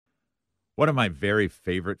One of my very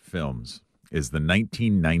favorite films is the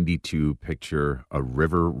 1992 picture A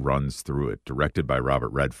River Runs Through It, directed by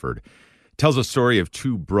Robert Redford. It tells a story of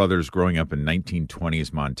two brothers growing up in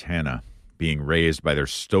 1920s Montana, being raised by their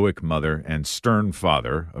stoic mother and stern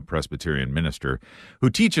father, a Presbyterian minister, who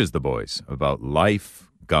teaches the boys about life,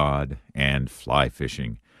 God, and fly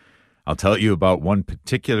fishing. I'll tell you about one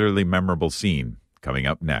particularly memorable scene coming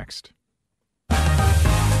up next.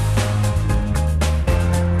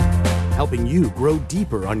 Helping you grow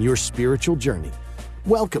deeper on your spiritual journey.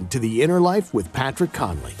 Welcome to The Inner Life with Patrick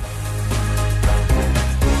Conley.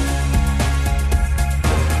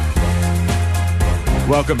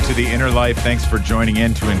 Welcome to The Inner Life. Thanks for joining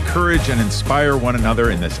in to encourage and inspire one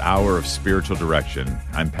another in this hour of spiritual direction.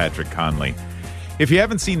 I'm Patrick Conley. If you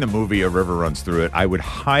haven't seen the movie A River Runs Through It, I would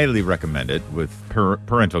highly recommend it, with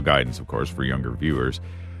parental guidance, of course, for younger viewers,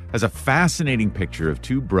 as a fascinating picture of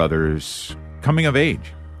two brothers coming of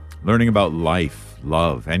age, learning about life,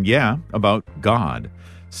 love, and about God,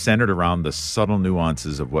 centered around the subtle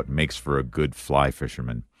nuances of what makes for a good fly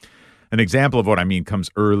fisherman. An example of what I mean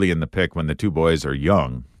comes early in the pic when the two boys are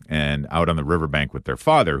young and out on the riverbank with their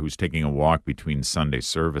father, who's taking a walk between Sunday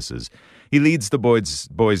services. He leads the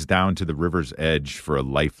boys down to the river's edge for a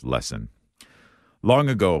life lesson. Long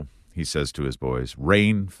ago, he says to his boys,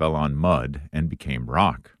 rain fell on mud and became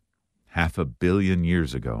rock. 500 million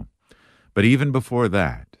years ago. But even before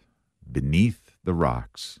that, beneath the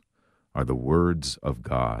rocks are the words of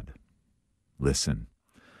God. Listen.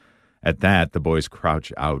 At that, the boys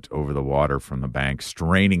crouch out over the water from the bank,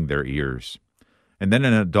 straining their ears. And then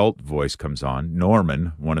an adult voice comes on.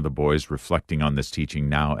 Norman, one of the boys reflecting on this teaching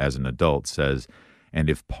now as an adult, says, "And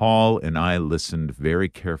if Paul and I listened very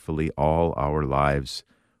carefully all our lives,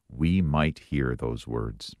 we might hear those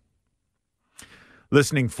words."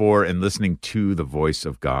 Listening for and listening to the voice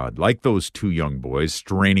of God, like those two young boys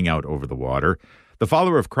straining out over the water, the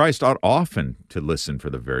follower of Christ ought often to listen for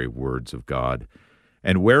the very words of God,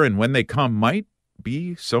 and where and when they come might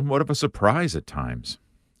be somewhat of a surprise at times.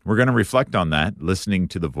 We're going to reflect on that, listening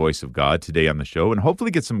to the voice of God today on the show, and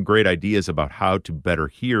hopefully get some great ideas about how to better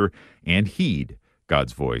hear and heed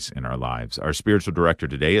God's voice in our lives. Our spiritual director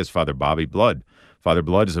today is Father Bobby Blood. Father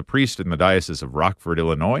Blood is a priest in the Diocese of Rockford,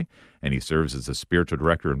 Illinois, and he serves as the spiritual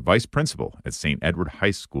director and vice principal at St. Edward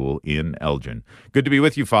High School in Elgin. Good to be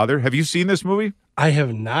with you, Father. Have you seen this movie? I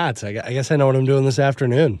have not. I guess I know what I'm doing this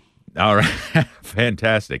afternoon. All right.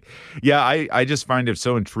 Fantastic. Yeah, I just find it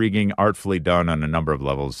so intriguing, artfully done on a number of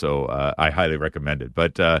levels, so I highly recommend it.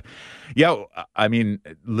 But I mean,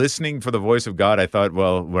 listening for the voice of God, I thought,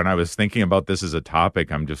 well, when I was thinking about this as a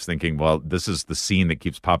topic, I'm just thinking, well, this is the scene that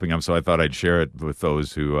keeps popping up, so I thought I'd share it with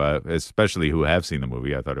those who, especially who have seen the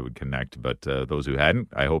movie. I thought it would connect, but those who hadn't,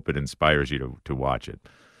 I hope it inspires you to watch it.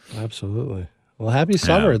 Absolutely. Well, happy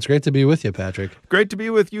summer. Yeah. It's great to be with you, Patrick. Great to be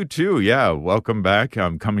with you, too. Yeah, welcome back.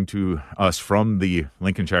 I'm coming to us from the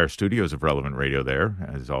Lincolnshire studios of Relevant Radio there,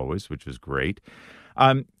 as always, which is great.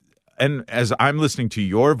 And as I'm listening to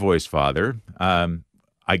your voice, Father,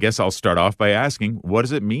 I guess I'll start off by asking, what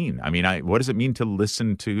does it mean? I mean, what does it mean to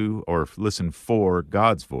listen to or listen for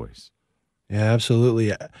God's voice? Yeah,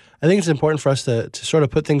 absolutely. I think it's important for us to sort of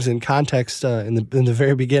put things in context in the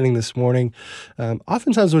very beginning this morning.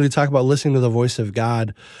 Oftentimes when we talk about listening to the voice of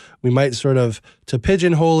God, we might sort of to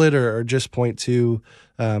pigeonhole it or just point to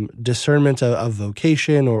discernment of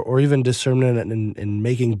vocation or even discernment in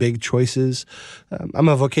making big choices. I'm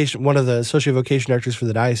one of the associate vocation directors for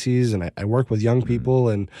the diocese, and I work with young people,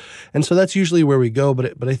 and so that's usually where we go.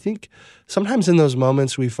 But I think sometimes in those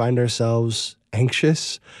moments we find ourselves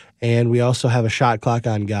anxious, and we also have a shot clock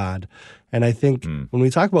on God. And I think when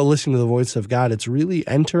we talk about listening to the voice of God, it's really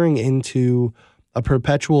entering into a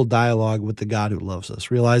perpetual dialogue with the God who loves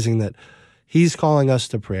us, realizing that He's calling us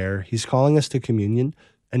to prayer, He's calling us to communion.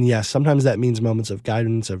 And yes, sometimes that means moments of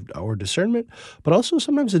guidance or discernment, but also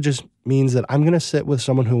sometimes it just means that I'm going to sit with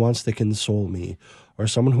someone who wants to console me or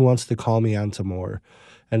someone who wants to call me on to more.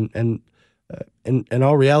 And in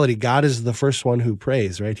all reality, God is the first one who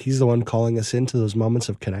prays, right? He's the one calling us into those moments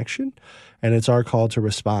of connection, and it's our call to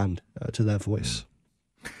respond to that voice.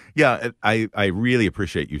 Yeah, I really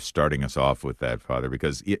appreciate you starting us off with that, Father,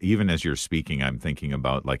 because even as you're speaking, I'm thinking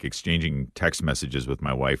about like exchanging text messages with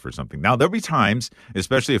my wife or something. Now, there'll be times,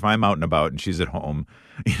 especially if I'm out and about and she's at home,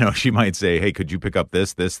 she might say, hey, could you pick up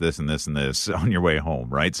this, and this, and this on your way home,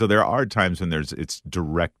 right? So there are times when it's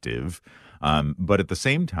directive, but at the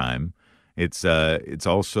same time, it's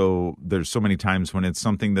also, there's so many times when it's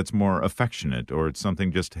something that's more affectionate, or it's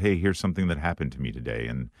something just, hey, here's something that happened to me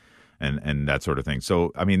today. and that sort of thing.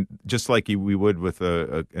 So, I mean, just like we would with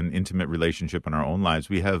an intimate relationship in our own lives,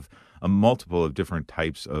 we have a multiple of different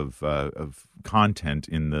types of content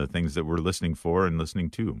in the things that we're listening for and listening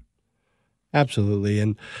to. Absolutely.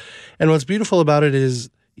 And what's beautiful about it is,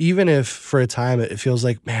 even if for a time it feels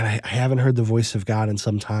like, man, I haven't heard the voice of God in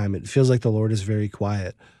some time, it feels like the Lord is very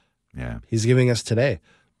quiet. Yeah. He's giving us today,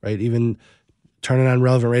 right? Even turning on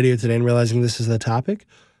Relevant Radio today and realizing this is the topic,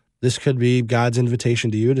 this could be God's invitation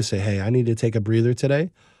to you to say, hey, I need to take a breather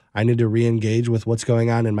today. I need to re-engage with what's going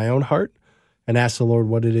on in my own heart and ask the Lord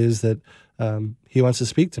what it is that he wants to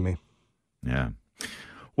speak to me. Yeah.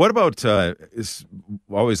 What about,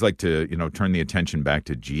 always like to, turn the attention back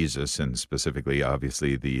to Jesus, and specifically,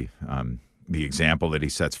 obviously, the example that he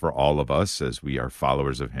sets for all of us as we are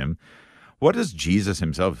followers of him. What does Jesus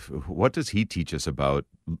himself, what does he teach us about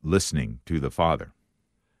listening to the Father?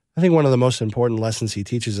 I think one of the most important lessons he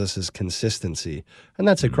teaches us is consistency, and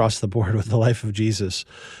that's across the board with the life of Jesus.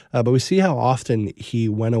 But we see how often he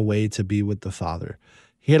went away to be with the Father.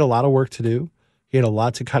 He had a lot of work to do. He had a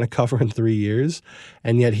lot to kind of cover in 3 years,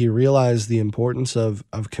 and yet he realized the importance of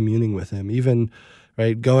communing with him, even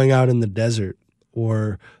right going out in the desert,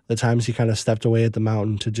 or the times he kind of stepped away at the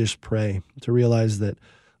mountain to just pray, to realize that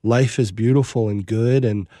life is beautiful and good,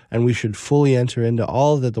 and we should fully enter into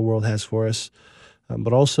all that the world has for us.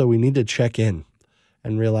 But also we need to check in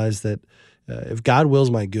and realize that if God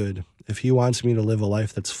wills my good, if he wants me to live a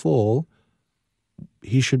life that's full,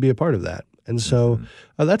 he should be a part of that. And so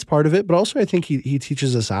that's part of it. But also I think he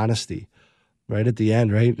teaches us honesty right at the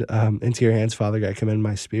end, right? Into your hands, Father God, commend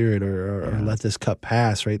my spirit, or let this cup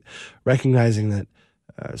pass, right? Recognizing that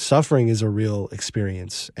suffering is a real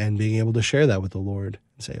experience, and being able to share that with the Lord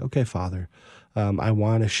and say, okay, Father, I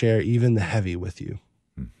want to share even the heavy with you.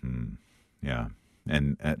 Mm-hmm. Yeah.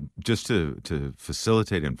 And just to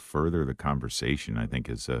facilitate and further the conversation, I think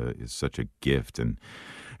is such a gift. And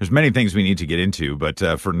there's many things we need to get into, but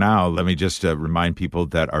for now, let me just remind people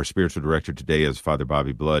that our spiritual director today is Father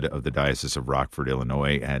Bobby Blood of the Diocese of Rockford,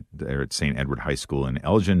 Illinois, at St. Edward High School in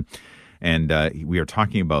Elgin. And we are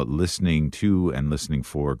talking about listening to and listening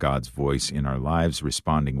for God's voice in our lives,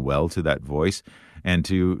 responding well to that voice, and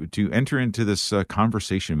to enter into this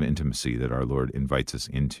conversation of intimacy that our Lord invites us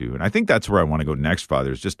into. And I think that's where I want to go next,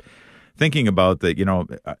 Father, is just thinking about that,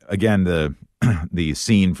 again, the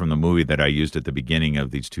scene from the movie that I used at the beginning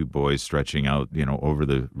of these two boys stretching out, over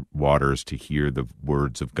the waters to hear the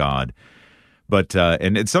words of God. But,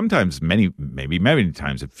 and it's sometimes many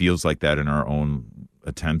times it feels like that in our own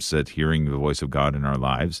attempts at hearing the voice of God in our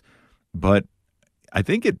lives. But I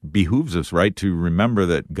think it behooves us, right, to remember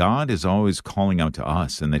that God is always calling out to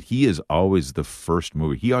us, and that he is always the first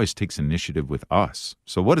mover. He always takes initiative with us.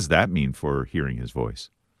 So what does that mean for hearing his voice?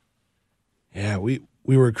 Yeah, we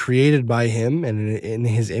were created by him and in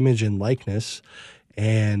his image and likeness.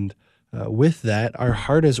 And with that, our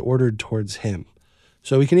heart is ordered towards him.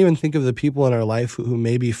 So we can even think of the people in our life who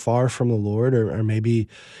may be far from the Lord, or maybe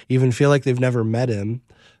even feel like they've never met him.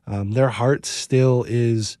 Their heart still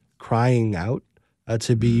is crying out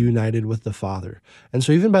to be united with the Father. And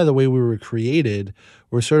so even by the way we were created,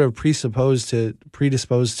 we're sort of predisposed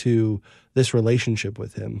to this relationship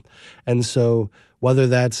with him. And so whether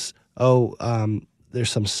that's, there's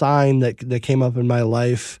some sign that came up in my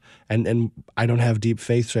life, and I don't have deep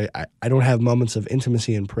faith, so I don't have moments of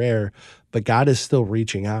intimacy in prayer, but God is still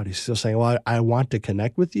reaching out. He's still saying, well, I want to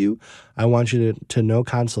connect with you. I want you to know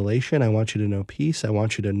consolation. I want you to know peace. I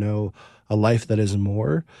want you to know a life that is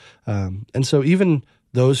more. And so even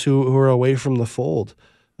those who are away from the fold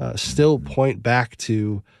still point back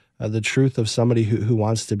to the truth of somebody who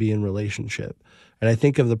wants to be in relationship. And I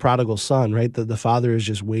think of the prodigal son, right? That the father is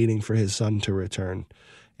just waiting for his son to return.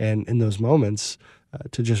 And in those moments,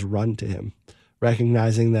 to just run to him,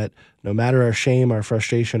 recognizing that no matter our shame, our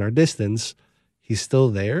frustration, our distance, he's still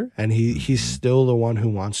there, and he's still the one who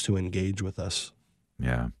wants to engage with us.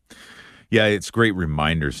 Yeah. Yeah, it's great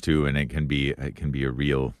reminders too, and it can be a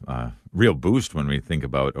real boost when we think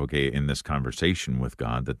about, okay, in this conversation with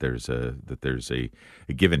God, that there's a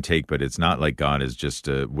give and take, but it's not like God is just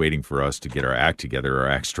waiting for us to get our act together, our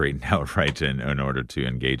act straightened out, right, in order to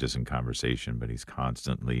engage us in conversation, but he's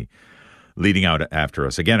constantly leading out after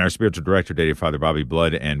us. Again, our spiritual director today, Father Bobby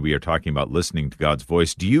Blood, and we are talking about listening to God's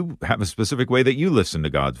voice. Do you have a specific way that you listen to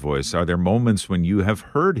God's voice? Are there moments when you have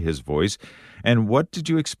heard his voice? And what did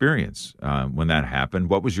you experience when that happened?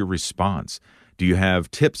 What was your response? Do you have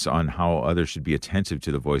tips on how others should be attentive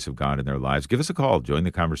to the voice of God in their lives? Give us a call. Join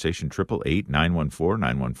the conversation,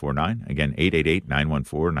 888-914-9149. Again,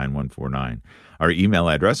 888-914-9149. Our email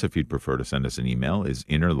address, if you'd prefer to send us an email, is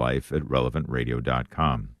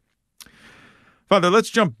innerlife@relevantradio.com. Father, let's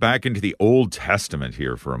jump back into the Old Testament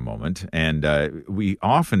here for a moment. And we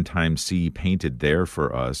oftentimes see painted there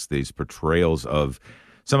for us these portrayals of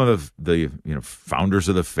some of the founders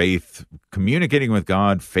of the faith communicating with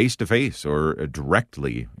God face to face or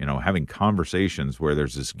directly, having conversations where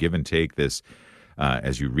there's this give and take, this,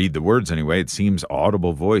 as you read the words anyway, it seems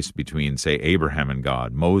audible voice between, say, Abraham and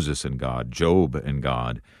God, Moses and God, Job and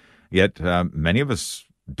God. Yet many of us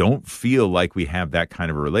don't feel like we have that kind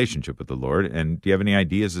of a relationship with the Lord. And do you have any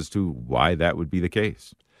ideas as to why that would be the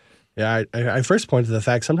case? Yeah, I first point to the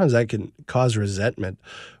fact sometimes that can cause resentment.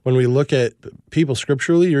 When we look at people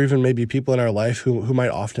scripturally, or even maybe people in our life who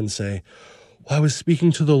might often say, well, I was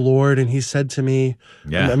speaking to the Lord and he said to me,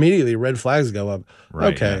 immediately red flags go up.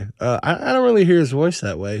 Right, okay, I don't really hear his voice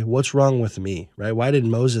that way. What's wrong with me, right? Why did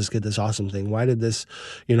Moses get this awesome thing? Why did this,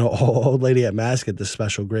 old lady at Mass get this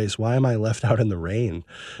special grace? Why am I left out in the rain?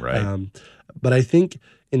 Right. But I think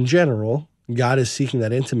in general, God is seeking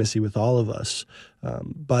that intimacy with all of us.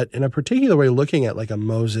 But in a particular way, looking at like a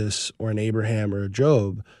Moses or an Abraham or a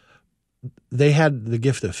Job, they had the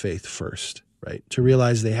gift of faith first, right? To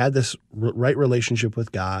realize they had this right relationship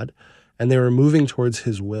with God and they were moving towards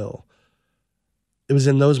his will. It was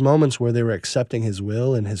in those moments where they were accepting his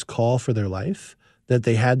will and his call for their life that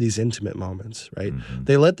they had these intimate moments, right? Mm-hmm.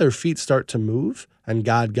 They let their feet start to move and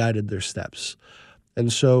God guided their steps.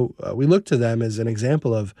 And so we look to them as an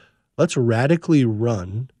example of let's radically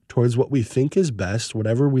run towards what we think is best,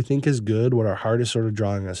 whatever we think is good, what our heart is sort of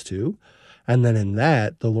drawing us to. And then in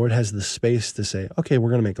that, the Lord has the space to say, okay, we're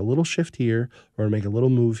going to make a little shift here. We're going to make a little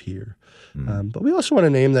move here. Mm-hmm. But we also want to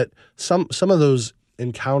name that some of those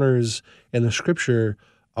encounters in the scripture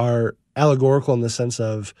are allegorical in the sense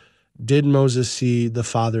of, did Moses see the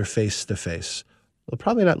Father face to face? Well,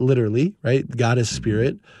 probably not literally, right? God is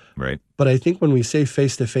spirit. Right. But I think when we say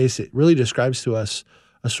face to face, it really describes to us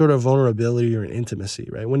a sort of vulnerability or an intimacy,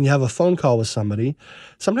 right? When you have a phone call with somebody,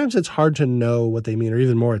 sometimes it's hard to know what they mean, or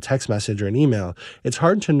even more a text message or an email. It's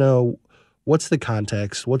hard to know what's the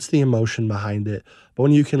context, what's the emotion behind it. But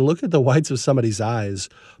when you can look at the whites of somebody's eyes,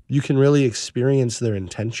 you can really experience their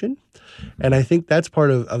intention. And I think that's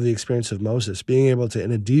part of the experience of Moses, being able to,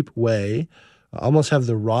 in a deep way, almost have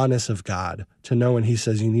the rawness of God, to know when he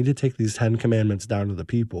says, you need to take these 10 commandments down to the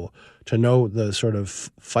people, to know the sort of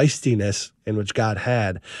feistiness in which God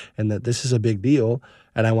had, and that this is a big deal,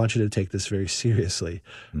 and I want you to take this very seriously,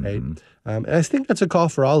 right? And I think that's a call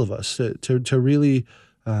for all of us to really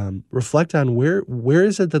reflect on where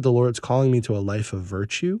is it that the Lord's calling me to a life of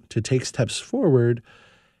virtue, to take steps forward,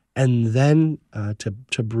 and then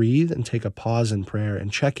to breathe and take a pause in prayer and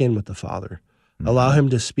check in with the Father. Allow him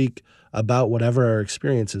to speak about whatever our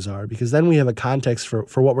experiences are, because then we have a context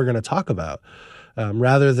for what we're going to talk about,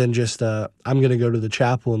 rather than just I'm going to go to the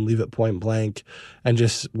chapel and leave it point blank and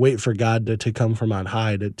just wait for God to come from on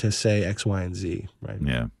high to say X, Y, and Z,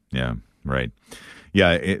 right? Yeah, right.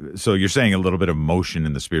 Yeah, so you're saying a little bit of motion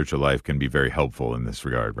in the spiritual life can be very helpful in this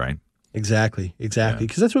regard, right? Exactly.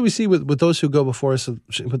 Because that's what we see with those who go before us,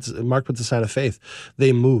 marked with the sign of faith.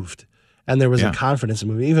 They moved. And there was a confidence in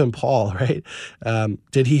moving. Even Paul, right?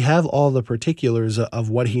 Did he have all the particulars of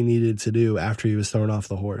what he needed to do after he was thrown off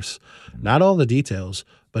the horse? Not all the details,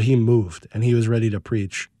 but he moved and he was ready to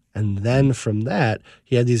preach. And then from that,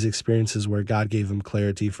 he had these experiences where God gave him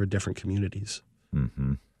clarity for different communities.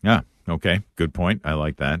 Mm-hmm. Yeah. Okay. Good point. I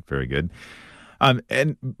like that. Very good.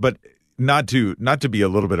 But not to be a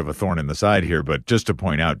little bit of a thorn in the side here, but just to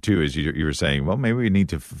point out too, as you were saying, well, maybe we need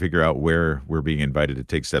to figure out where we're being invited to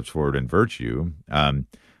take steps forward in virtue.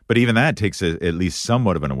 But even that takes at least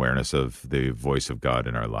somewhat of an awareness of the voice of God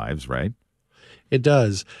in our lives, right? It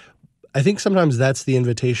does. I think sometimes that's the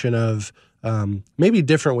invitation of maybe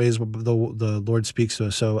different ways the Lord speaks to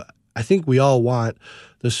us. So I think we all want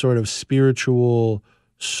this sort of spiritual,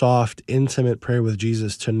 soft, intimate prayer with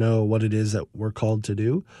Jesus to know what it is that we're called to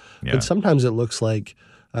do. Yeah. But sometimes it looks like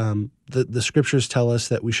the scriptures tell us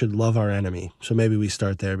that we should love our enemy. So maybe we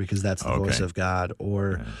start there because that's the voice of God.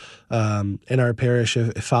 Or in our parish,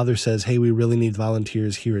 if Father says, hey, we really need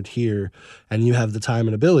volunteers here and here, and you have the time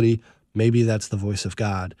and ability, maybe that's the voice of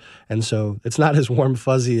God. And so it's not as warm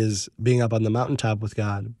fuzzy as being up on the mountaintop with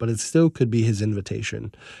God, but it still could be his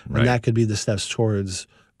invitation. Right. And that could be the steps towards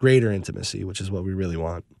greater intimacy, which is what we really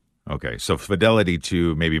want. Okay, so fidelity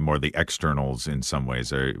to maybe more the externals in some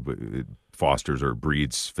ways fosters or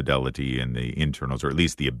breeds fidelity in the internals, or at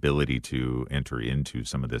least the ability to enter into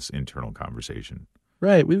some of this internal conversation.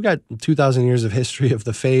 Right. We've got 2,000 years of history of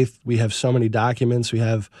the faith. We have so many documents. We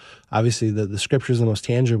have, obviously, the scriptures, the most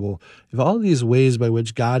tangible. We have all these ways by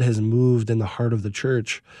which God has moved in the heart of the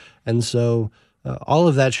church. And so all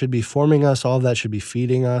of that should be forming us. All of that should be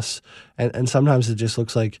feeding us. And sometimes it just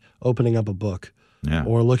looks like opening up a book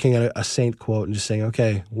or looking at a saint quote and just saying,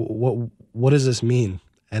 okay, what does this mean?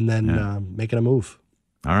 And then making a move.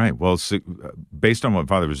 All right. Well, so, based on what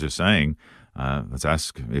Father was just saying, let's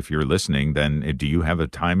ask, if you're listening, then do you have a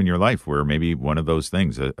time in your life where maybe one of those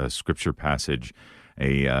things, a scripture passage,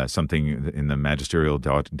 something in the magisterial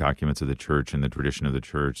documents of the church and the tradition of the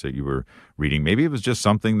church that you were reading, maybe it was just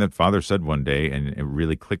something that Father said one day and it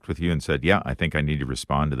really clicked with you and said, yeah, I think I need to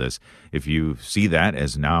respond to this. If you see that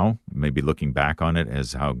as now, maybe looking back on it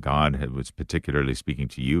as how God was particularly speaking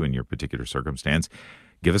to you in your particular circumstance,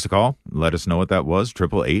 give us a call. Let us know what that was.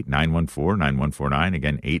 888-914-9149.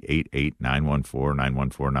 Again,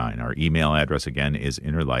 888-914-9149. Our email address again is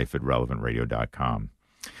innerlife@relevantradio.com.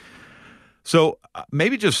 So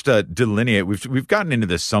maybe just delineate, we've gotten into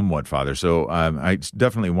this somewhat, Father, so I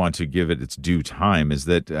definitely want to give it its due time, is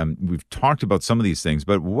that we've talked about some of these things,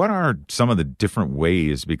 but what are some of the different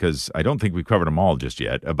ways, because I don't think we've covered them all just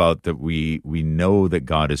yet, about that we know that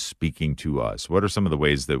God is speaking to us? What are some of the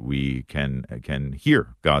ways that we can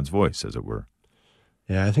hear God's voice, as it were?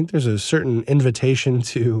 Yeah, I think there's a certain invitation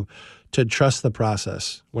to trust the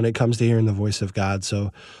process when it comes to hearing the voice of God.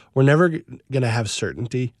 So we're never going to have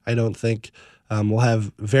certainty. I don't think we'll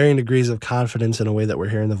have varying degrees of confidence in a way that we're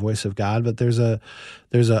hearing the voice of God, but there's a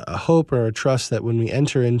hope or a trust that when we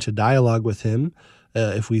enter into dialogue with Him,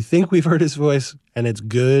 if we think we've heard His voice and it's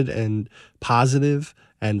good and positive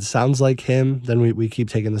and sounds like Him, then we keep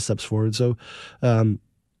taking the steps forward. So the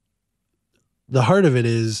heart of it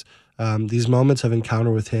is these moments of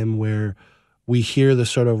encounter with Him where we hear the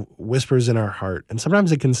sort of whispers in our heart. And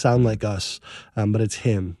sometimes it can sound like us, but it's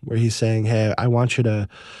Him, where He's saying, hey, I want you to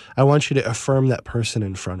affirm that person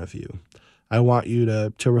in front of you. I want you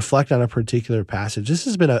to reflect on a particular passage. This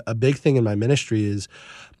has been a big thing in my ministry, is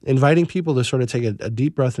inviting people to sort of take a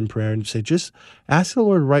deep breath in prayer and say, just ask the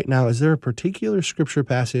Lord right now, is there a particular scripture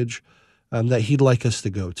passage that He'd like us to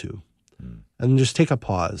go to? And just take a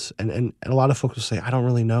pause. And a lot of folks will say, I don't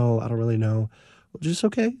really know. Well, just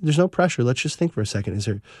okay. There's no pressure. Let's just think for a second. Is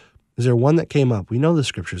there one that came up? We know the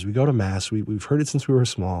scriptures. We go to Mass. We've heard it since we were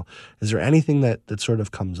small. Is there anything that sort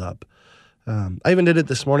of comes up? I even did it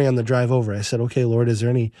this morning on the drive over. I said, okay, Lord, is there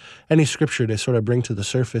any scripture to sort of bring to the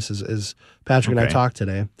surface as Patrick and I talked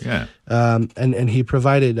today? Yeah. And he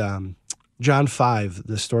provided John 5,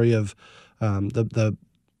 the story of the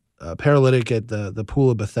paralytic at the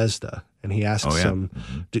pool of Bethesda. And he asks him,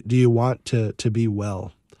 do you want to be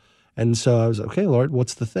well? And so I was like, okay, Lord,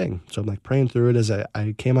 what's the thing? So I'm like praying through it as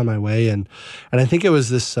I came on my way. And I think it was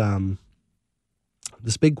this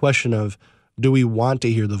big question of, do we want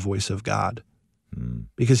to hear the voice of God?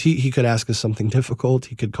 Because he could ask us something difficult.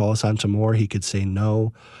 He could call us on to more. He could say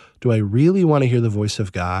no. Do I really want to hear the voice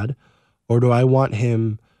of God? Or do I want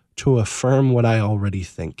Him to affirm what I already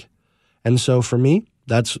think? And so for me,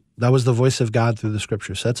 that was the voice of God through the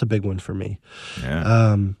scriptures. So that's a big one for me.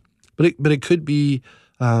 Yeah. But it could be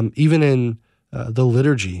even in the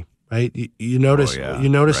liturgy, right? You notice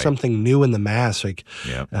something new in the Mass, like,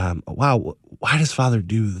 wow, why does Father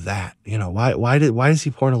do that? Why does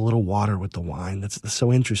He pour in a little water with the wine? That's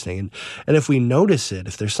so interesting. And if we notice it,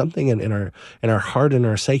 if there's something in our heart and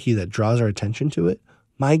our psyche that draws our attention to it,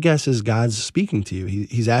 my guess is God's speaking to you.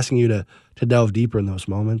 He's asking you to delve deeper in those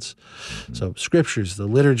moments. Mm-hmm. So scriptures, the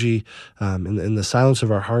liturgy, in the silence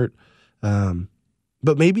of our heart,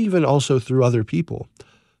 but maybe even also through other people.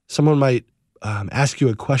 Someone might ask you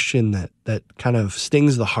a question that kind of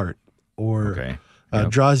stings the heart or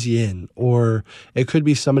draws you in. Or it could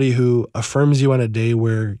be somebody who affirms you on a day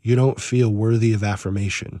where you don't feel worthy of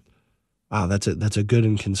affirmation. Wow, that's a good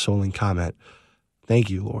and consoling comment.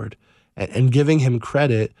 Thank you, Lord. And giving Him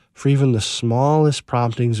credit for even the smallest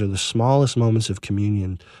promptings or the smallest moments of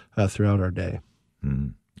communion throughout our day.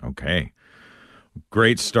 Okay.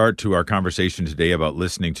 Great start to our conversation today about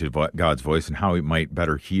listening to God's voice and how we might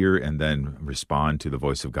better hear and then respond to the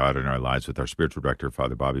voice of God in our lives with our spiritual director,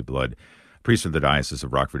 Father Bobby Blood, priest of the Diocese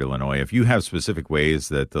of Rockford, Illinois. If you have specific ways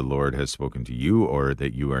that the Lord has spoken to you or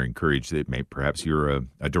that you are encouraged, perhaps you're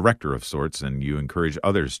a director of sorts and you encourage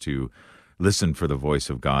others to listen for the voice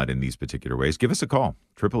of God in these particular ways, give us a call,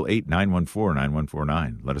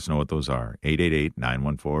 888-914-9149. Let us know what those are,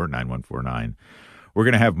 888-914-9149. We're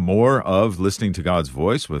going to have more of Listening to God's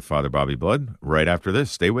Voice with Father Bobby Blood right after this.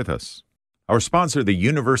 Stay with us. Our sponsor, the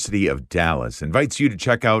University of Dallas, invites you to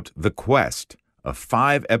check out The Quest, a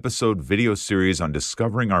 5-episode video series on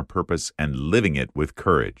discovering our purpose and living it with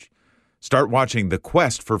courage. Start watching The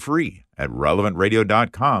Quest for free at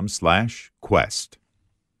relevantradio.com/quest.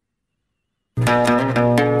 Listen,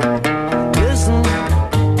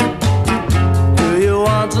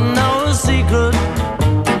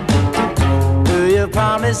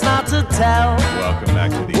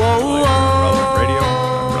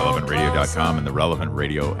 relevantradio.com and the Relevant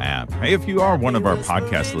Radio app. Hey, if you are one of our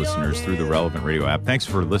podcast listeners through the Relevant Radio app, thanks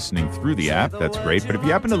for listening through the app. That's great. But if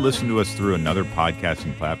you happen to listen to us through another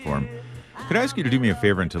podcasting platform, could I ask you to do me a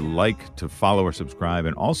favor and to follow or subscribe,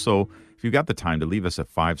 and also, if you've got the time, to leave us a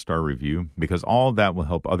 5-star review, because all of that will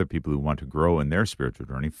help other people who want to grow in their spiritual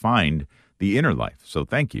journey find the inner life. So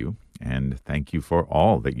thank you, and thank you for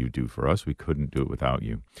all that you do for us. We couldn't do it without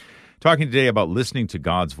you. Talking today about listening to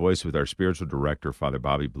God's voice with our spiritual director, Father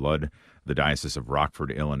Bobby Blood, the Diocese of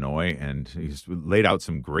Rockford, Illinois, and he's laid out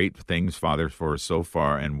some great things, Father, for us so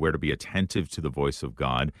far, and where to be attentive to the voice of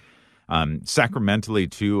God. Sacramentally,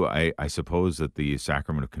 too, I suppose that the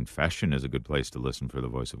sacrament of confession is a good place to listen for the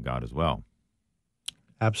voice of God as well.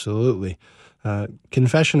 Absolutely.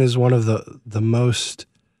 Confession is one of the most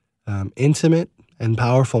intimate and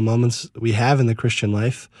powerful moments we have in the Christian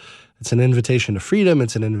life. It's an invitation to freedom.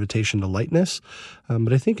 It's an invitation to lightness.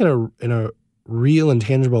 But I think in a real and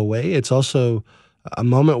tangible way, it's also a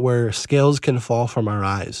moment where scales can fall from our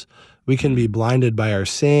eyes. We can be blinded by our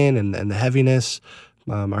sin and the heaviness.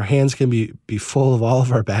 Our hands can be full of all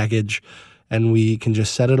of our baggage, and we can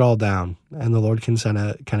just set it all down. And the Lord can kind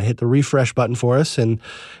of hit the refresh button for us. And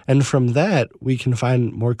from that, we can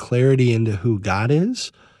find more clarity into who God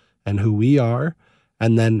is and who we are,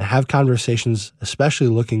 and then have conversations, especially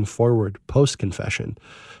looking forward post-confession.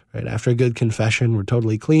 Right? After a good confession, we're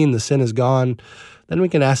totally clean, the sin is gone. Then we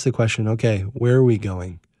can ask the question, okay, where are we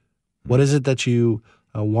going? What is it that you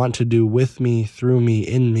want to do with me, through me,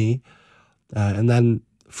 in me? And then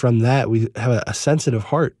from that, we have a sensitive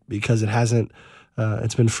heart, because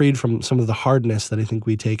it's been freed from some of the hardness that I think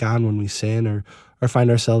we take on when we sin or find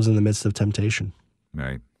ourselves in the midst of temptation.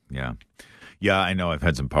 Right. Yeah. Yeah, I know I've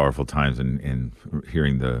had some powerful times in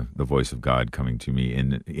hearing the voice of God coming to me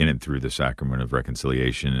in and through the sacrament of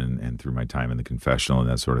reconciliation and through my time in the confessional and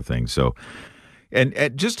that sort of thing. So, and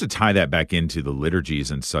just to tie that back into the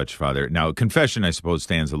liturgies and such, Father, now confession, I suppose,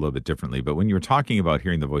 stands a little bit differently, but when you're talking about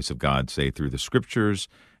hearing the voice of God, say, through the scriptures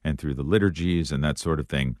and through the liturgies and that sort of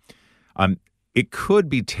thing, it could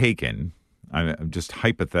be taken, just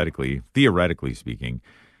hypothetically, theoretically speaking,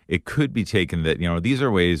 it could be taken that, these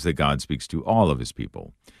are ways that God speaks to all of his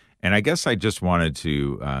people. And I guess I just wanted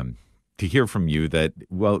to hear from you that,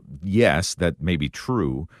 well, yes, that may be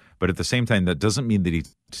true, but at the same time, that doesn't mean that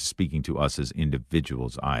he's speaking to us as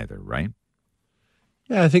individuals either, right?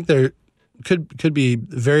 Yeah, I think there could be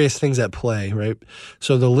various things at play, right?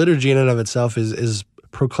 So the liturgy in and of itself is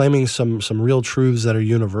proclaiming some real truths that are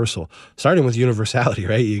universal, starting with universality,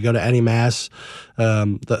 right? You go to any mass,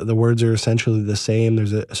 the words are essentially the same.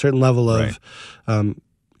 There's a certain level of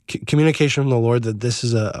communication from the Lord that this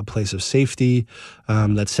is a place of safety,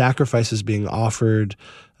 that sacrifice is being offered,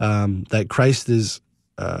 that Christ is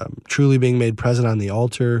truly being made present on the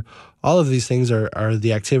altar. All of these things are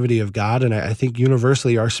the activity of God, and I think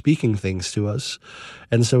universally are speaking things to us.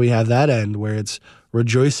 And so we have that end where it's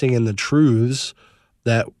rejoicing in the truths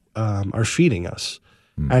that are feeding us.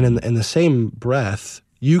 Mm-hmm. And in the same breath,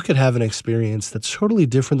 you could have an experience that's totally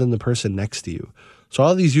different than the person next to you. So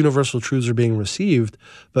all these universal truths are being received,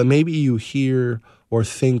 but maybe you hear or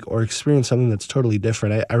think or experience something that's totally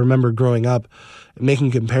different. I remember growing up making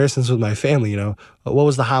comparisons with my family, what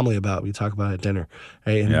was the homily about? We talk about it at dinner,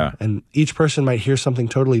 right? And each person might hear something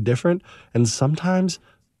totally different. And sometimes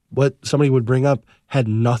what somebody would bring up had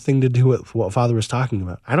nothing to do with what Father was talking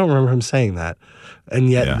about. I don't remember him saying that. And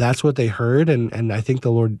yet that's what they heard. And I think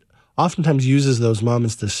the Lord oftentimes uses those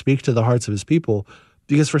moments to speak to the hearts of his people,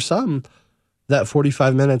 because for some, that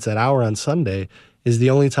 45 minutes, that hour on Sunday is the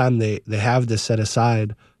only time they have to set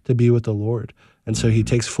aside to be with the Lord. And so he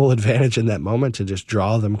takes full advantage in that moment to just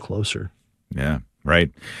draw them closer. Yeah,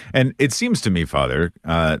 right. And it seems to me, Father,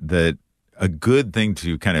 that a good thing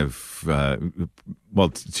to kind of,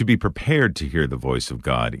 to be prepared to hear the voice of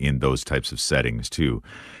God in those types of settings too,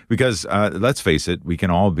 because let's face it, we can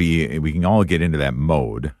all get into that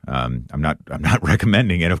mode. I'm not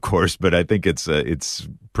recommending it, of course, but I think it's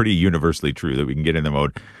pretty universally true that we can get in the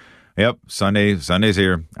mode. Yep, Sunday's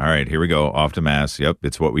here. All right, here we go, off to Mass. Yep,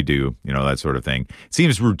 it's what we do, that sort of thing. It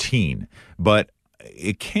seems routine, but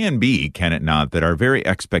it can it not, that our very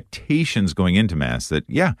expectations going into Mass, that,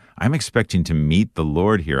 I'm expecting to meet the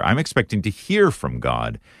Lord here. I'm expecting to hear from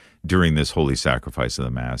God during this holy sacrifice of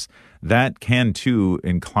the Mass. That can, too,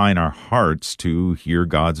 incline our hearts to hear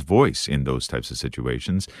God's voice in those types of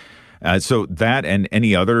situations. So that and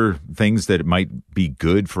any other things that it might be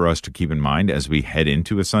good for us to keep in mind as we head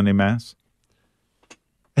into a Sunday Mass?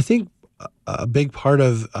 I think a big part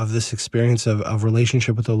of this experience of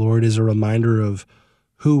relationship with the Lord is a reminder of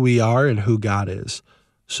who we are and who God is.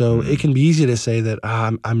 So it can be easy to say that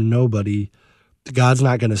I'm nobody, God's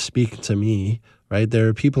not going to speak to me, right? There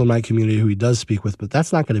are people in my community who he does speak with, but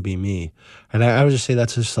that's not going to be me. And I would just say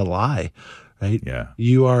that's just a lie, right? Yeah.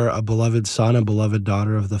 You are a beloved son, a beloved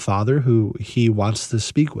daughter of the Father who he wants to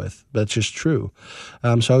speak with. That's just true.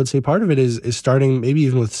 So I would say part of it is starting maybe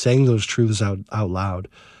even with saying those truths out loud.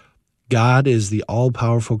 God is the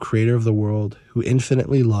all-powerful creator of the world who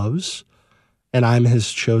infinitely loves, and I'm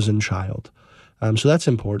his chosen child. So that's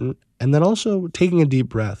important. And then also taking a deep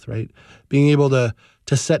breath, right? Being able to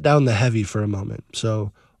set down the heavy for a moment.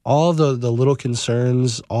 So all the little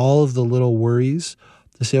concerns, all of the little worries,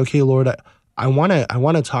 to say, okay, Lord, I want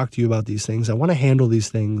to talk to you about these things. I want to handle these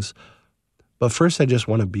things. But first, I just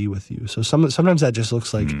want to be with you. So sometimes that just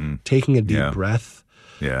looks like taking a deep breath.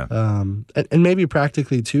 Yeah. And maybe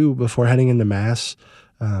practically too, before heading into Mass,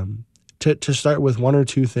 to start with one or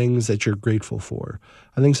two things that you're grateful for.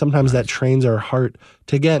 I think sometimes that trains our heart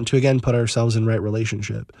to again put ourselves in right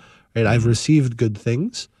relationship. Right? I've received good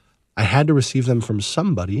things. I had to receive them from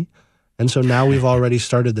somebody. And so now we've already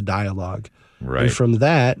started the dialogue. Right. And from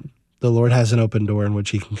that, the Lord has an open door in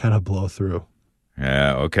which he can kind of blow through.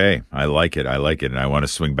 Yeah, okay. I like it. And I want to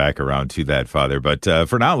swing back around to that, Father. But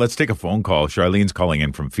for now, let's take a phone call. Charlene's calling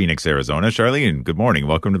in from Phoenix, Arizona. Charlene, good morning.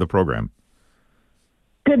 Welcome to the program.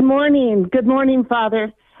 Good morning. Good morning,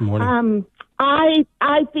 Father. Good morning.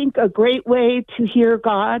 I think a great way to hear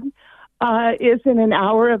God is in an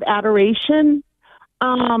hour of adoration.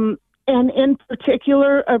 And in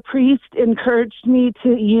particular, a priest encouraged me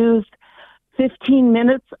to use 15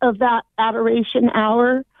 minutes of that adoration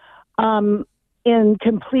hour in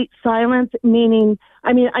complete silence, meaning,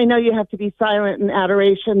 I know you have to be silent in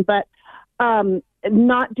adoration, but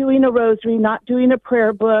not doing a rosary, not doing a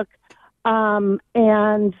prayer book,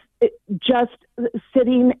 and just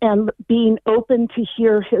sitting and being open to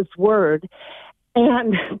hear his word.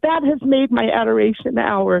 And that has made my adoration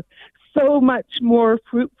hour so much more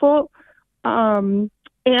fruitful. And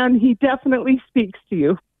he definitely speaks to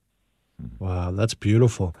you. Wow, that's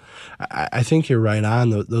beautiful. I think you're right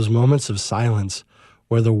on. Those moments of silence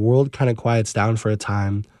where the world kind of quiets down for a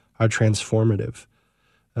time are transformative.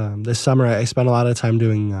 This summer, I spent a lot of time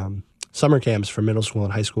doing summer camps for middle school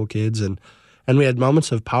and high school kids, and we had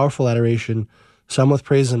moments of powerful adoration, some with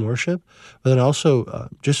praise and worship, but then also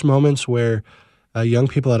just moments where young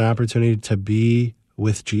people had an opportunity to be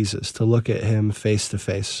with Jesus, to look at him face to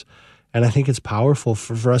face. And I think it's powerful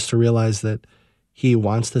for us to realize that he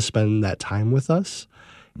wants to spend that time with us,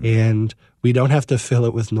 and we don't have to fill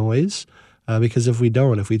it with noise, because if we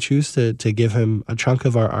choose to give him a chunk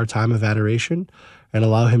of our time of adoration and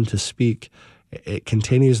allow him to speak, it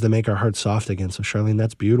continues to make our hearts soft again. So Charlene,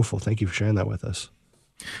 that's beautiful. Thank you for sharing that with us.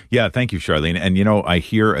 Yeah, thank you, Charlene. And, I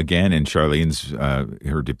hear again in Charlene's,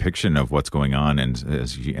 her depiction of what's going on, and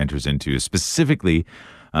as she enters into specifically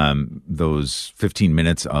those 15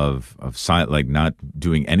 minutes of silence, like not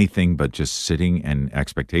doing anything but just sitting in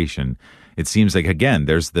expectation. It seems like, again,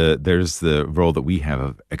 there's the role that we have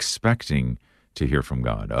of expecting to hear from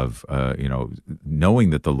God, of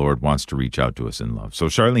knowing that the Lord wants to reach out to us in love. So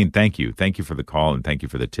Charlene, thank you for the call, and thank you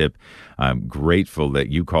for the tip. I'm grateful that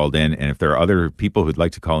you called in, and if there are other people who'd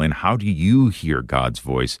like to call in, how do you hear God's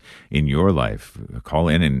voice in your life? Call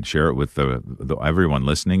in and share it with everyone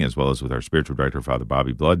listening, as well as with our spiritual director, Father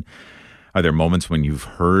Bobby Blood. Are there moments when you've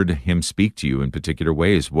heard him speak to you in particular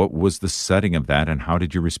ways? What was the setting of that, and how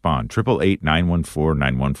did you respond?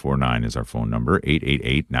 888-914-9149 is our phone number,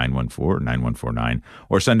 888-914-9149,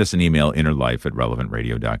 or send us an email,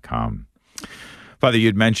 innerlife@relevantradio.com. Father,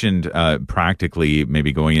 you'd mentioned practically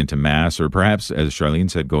maybe going into Mass, or perhaps, as Charlene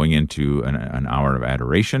said, going into an hour of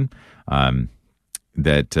adoration,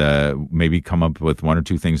 that maybe come up with one or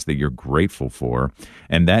two things that you're grateful for.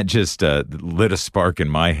 And that just lit a spark in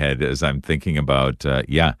my head as I'm thinking about,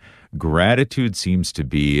 gratitude seems to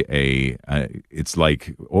be it's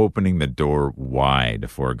like opening the door wide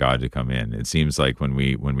for God to come in. It seems like when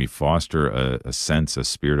we foster a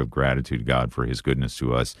spirit of gratitude, God, for his goodness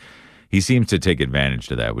to us, he seems to take advantage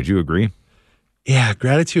to that. Would you agree? Yeah,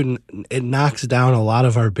 gratitude, it knocks down a lot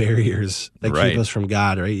of our barriers that keep us from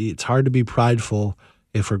God, right? It's hard to be prideful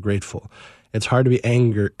if we're grateful. It's hard to be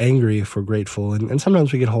angry if we're grateful. And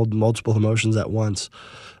sometimes we can hold multiple emotions at once.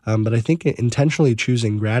 But I think intentionally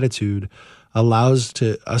choosing gratitude allows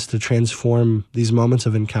us to transform these moments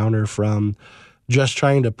of encounter from just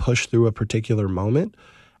trying to push through a particular moment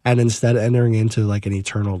and instead entering into like an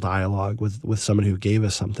eternal dialogue with somebody who gave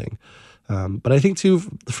us something. But I think, too,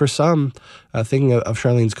 for some, thinking of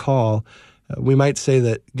Charlene's call, we might say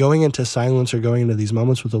that going into silence or going into these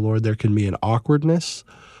moments with the Lord, there can be an awkwardness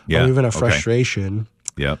or even a frustration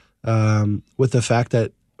with the fact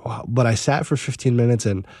that, but I sat for 15 minutes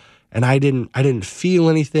and and I didn't feel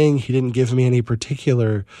anything. He didn't give me any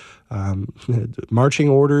particular marching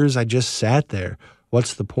orders. I just sat there.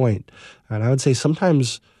 What's the point? And I would say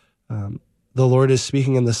sometimes the Lord is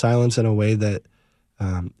speaking in the silence in a way that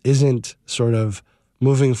isn't sort of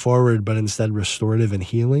moving forward, but instead restorative and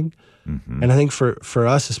healing. Mm-hmm. And I think for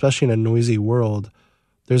us, especially in a noisy world,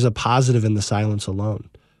 there's a positive in the silence alone.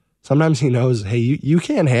 Sometimes he knows, hey, you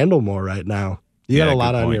can't handle more right now. You got a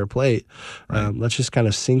lot on your plate. Right. Let's just kind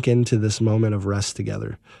of sink into this moment of rest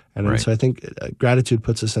together. And so I think gratitude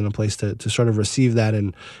puts us in a place to sort of receive that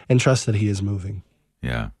and trust that he is moving.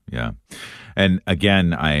 Yeah, yeah. And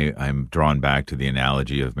again, I'm drawn back to the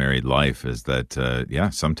analogy of married life is that,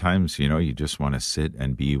 sometimes, you just want to sit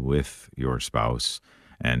and be with your spouse.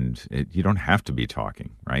 And you don't have to be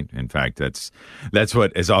talking, right? In fact, that's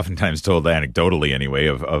what is oftentimes told anecdotally anyway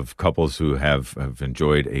of couples who have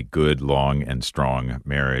enjoyed a good, long, and strong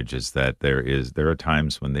marriage is that there are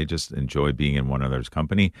times when they just enjoy being in one another's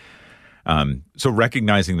company. So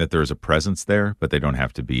recognizing that there is a presence there, but they don't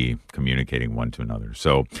have to be communicating one to another.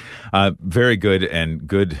 So very good and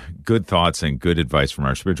good thoughts and good advice from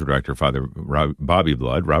our spiritual director, Father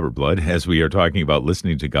Robert Blood, as we are talking about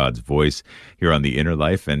listening to God's voice here on The Inner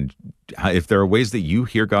Life. And if there are ways that you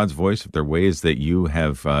hear God's voice, if there are ways that you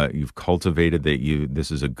have you've cultivated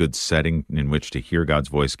this is a good setting in which to hear God's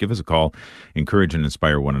voice, give us a call. Encourage and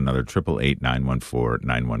inspire one another.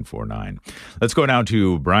 888-914-9149. Let's go now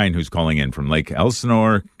to Brian, who's calling in from Lake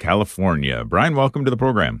Elsinore, California. Brian, welcome to the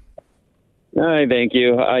program. Hi, thank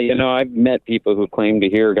you. I've met people who claim to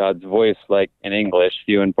hear God's voice like in English,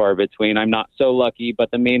 few and far between. I'm not so lucky,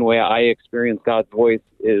 but the main way I experience God's voice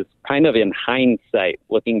is kind of in hindsight,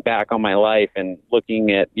 looking back on my life and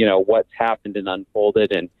looking at, what's happened and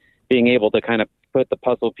unfolded and being able to kind of put the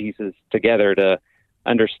puzzle pieces together to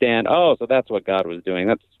understand, so that's what God was doing.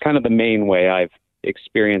 That's kind of the main way I've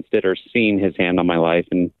experienced it or seen his hand on my life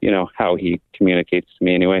and, how he communicates to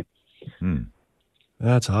me anyway.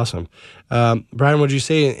 That's awesome. Brian, would you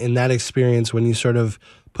say in that experience when you sort of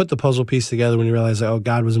put the puzzle piece together, when you realize,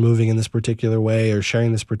 God was moving in this particular way or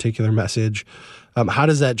sharing this particular message, how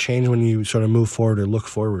does that change when you sort of move forward or look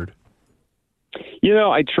forward?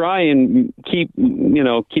 I try and keep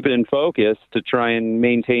it in focus to try and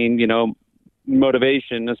maintain,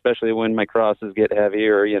 motivation, especially when my crosses get heavy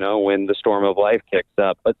or, when the storm of life kicks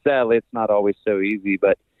up. But sadly, it's not always so easy.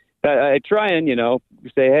 But I try and,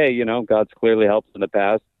 say, hey, God's clearly helped in the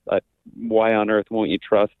past. But why on earth won't you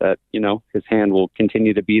trust that, his hand will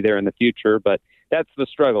continue to be there in the future? But that's the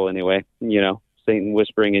struggle anyway, Satan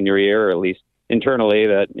whispering in your ear, or at least internally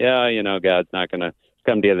that, God's not going to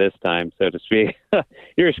come to you this time, so to speak.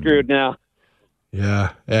 You're screwed now.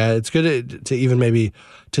 Yeah, it's good to even maybe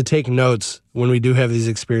to take notes when we do have these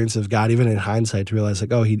experiences of God, even in hindsight, to realize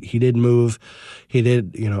he did move, he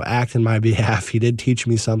did act in my behalf, he did teach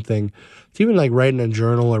me something. To even write in a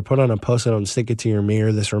journal or put on a Post-it note and stick it to your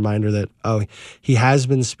mirror, this reminder that he has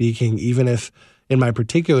been speaking, even if in my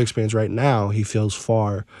particular experience right now he feels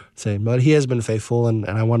far. Say, but he has been faithful, and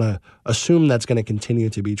I want to assume that's going to continue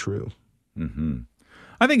to be true. Mm-hmm.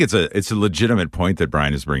 I think it's a legitimate point that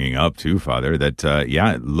Brian is bringing up too, Father, that,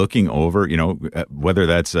 looking over, whether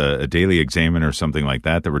that's a daily examine or something like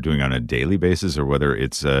that we're doing on a daily basis, or whether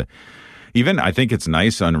it's even, I think it's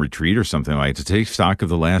nice on retreat or something like to take stock of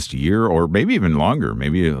the last year or maybe even longer,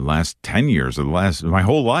 maybe the last 10 years or my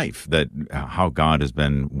whole life, that how God has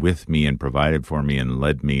been with me and provided for me and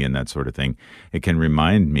led me and that sort of thing. It can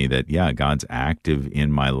remind me that, God's active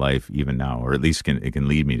in my life even now, or at least it can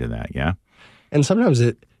lead me to that. Yeah. And sometimes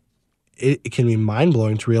it can be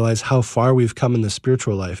mind-blowing to realize how far we've come in the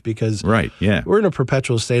spiritual life, because we're in a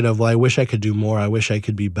perpetual state of, I wish I could do more, I wish I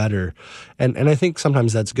could be better. And I think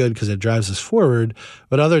sometimes that's good because it drives us forward,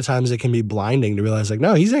 but other times it can be blinding to realize,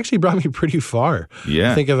 no, he's actually brought me pretty far.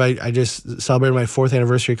 Yeah. Think of, I just celebrated my 4th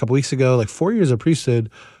anniversary a couple weeks ago, 4 years of priesthood.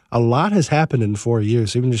 A lot has happened in 4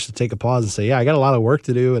 years. So even just to take a pause and say, I got a lot of work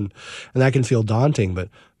to do, and that can feel daunting. But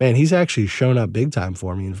man, he's actually shown up big time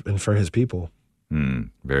for me and for his people.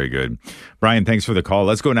 Very good. Brian, thanks for the call.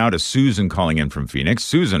 Let's go now to Susan calling in from Phoenix.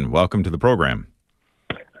 Susan, welcome to the program.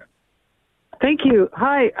 Thank you.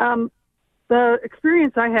 Hi. The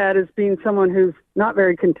experience I had as being someone who's not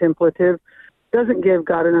very contemplative, doesn't give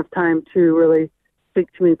God enough time to really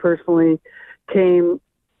speak to me personally, came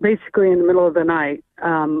basically in the middle of the night.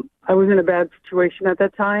 I was in a bad situation at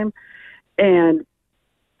that time, and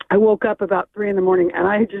I woke up about 3 a.m, and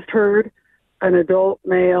I had just heard an adult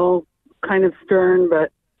male, kind of stern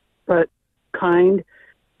but kind,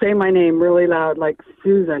 say my name really loud, like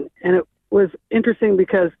Susan. And it was interesting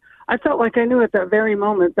because I felt like I knew at that very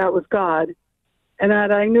moment that was God and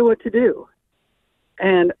that I knew what to do.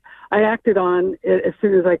 And I acted on it as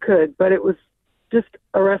soon as I could, but it was just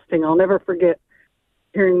arresting. I'll never forget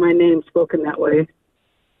hearing my name spoken that way.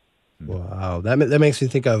 Wow, that makes me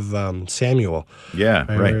think of Samuel. Yeah,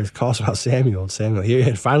 right. Where it calls out Samuel. Samuel,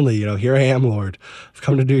 here finally, here I am, Lord. I've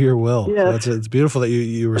come to do your will. Yes. So it's beautiful that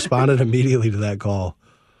you responded immediately to that call.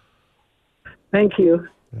 Thank you.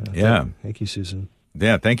 Yeah. Thank you, Susan.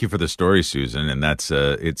 Yeah, thank you for the story, Susan. And that's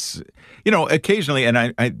it's occasionally,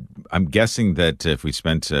 and I'm guessing that if we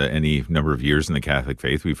spent any number of years in the Catholic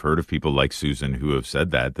faith, we've heard of people like Susan who have said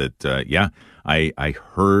that I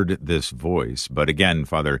heard this voice. But again,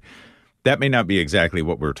 Father, that may not be exactly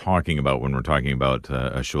what we're talking about when we're talking about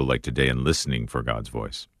a show like today and listening for God's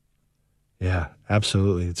voice. Yeah,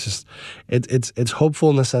 absolutely. It's just it's hopeful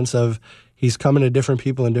in the sense of He's coming to different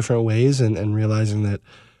people in different ways and realizing that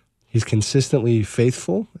He's consistently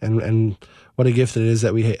faithful, and what a gift it is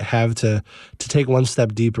that we have to take one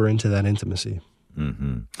step deeper into that intimacy.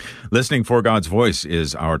 Mm-hmm. Listening for God's voice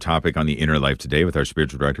is our topic on the Inner Life today with our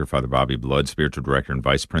spiritual director, Father Bobby Blood, spiritual director and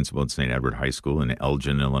vice principal at St. Edward High School in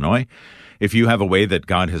Elgin, Illinois. If you have a way that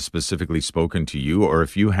God has specifically spoken to you, or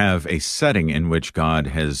if you have a setting in which God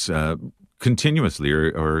has continuously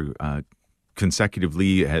or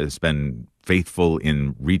consecutively has been faithful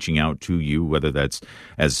in reaching out to you, whether that's,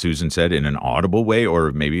 as Susan said, in an audible way,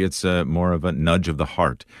 or maybe it's more of a nudge of the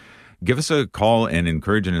heart. Give us a call and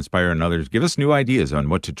encourage and inspire others. Give us new ideas on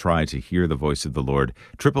what to try to hear the voice of the Lord.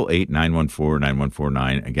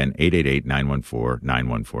 888-914-9149. Again,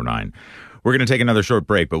 888-914-9149. We're going to take another short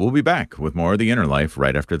break, but we'll be back with more of The Inner Life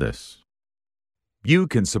right after this. You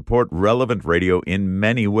can support Relevant Radio in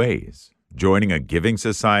many ways. Joining a giving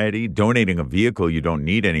society, donating a vehicle you don't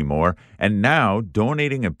need anymore, and now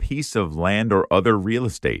donating a piece of land or other real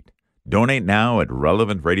estate. Donate now at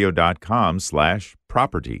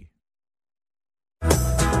relevantradio.com/property.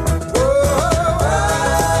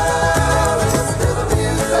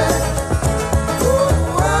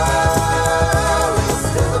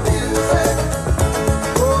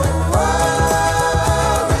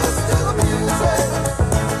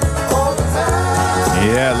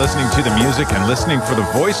 Yeah, listening to the music and listening for the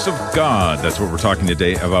voice of God. That's what we're talking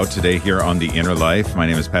about today here on The Inner Life. My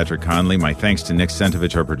name is Patrick Conley. My thanks to Nick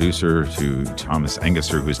Sentovich, our producer, to Thomas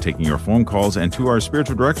Engesser, who's taking your phone calls, and to our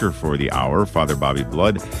spiritual director for the hour, Father Bobby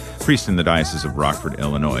Blood, priest in the Diocese of Rockford,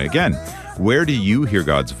 Illinois. Again, where do you hear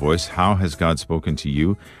God's voice? How has God spoken to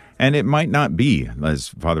you? And it might not be, as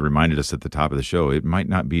Father reminded us at the top of the show, it might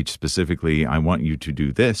not be specifically, I want you to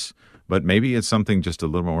do this, but maybe it's something just a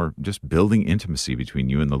little more, just building intimacy between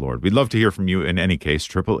you and the Lord. We'd love to hear from you in any case.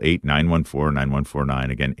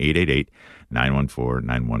 888-914-9149. Again,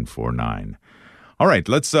 888-914-9149. All right,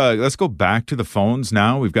 let's go back to the phones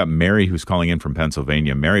now. We've got Mary who's calling in from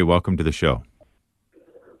Pennsylvania. Mary, welcome to the show.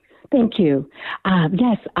 Thank you.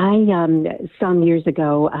 Yes, some years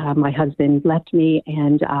ago, my husband left me,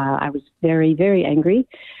 and I was very, very angry.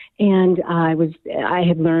 And I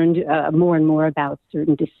had learned more and more about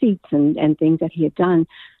certain deceits and things that he had done.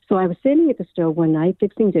 So I was sitting at the stove one night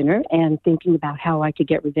fixing dinner and thinking about how I could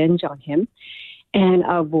get revenge on him. And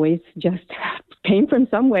a voice just came from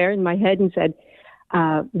somewhere in my head and said,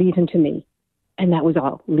 leave him to me. And that was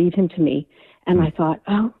all. Leave him to me. And I thought,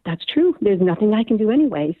 oh, that's true. There's nothing I can do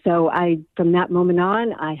anyway. So from that moment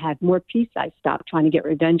on, I had more peace. I stopped trying to get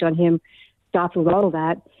revenge on him, stopped with all of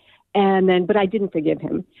that. But I didn't forgive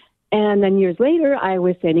him. And then years later, I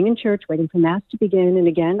was sitting in church waiting for Mass to begin. And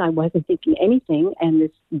again, I wasn't thinking anything. And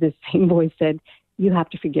this same voice said, you have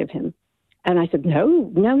to forgive him. And I said,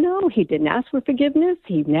 no, he didn't ask for forgiveness.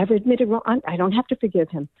 He never admitted wrong. I don't have to forgive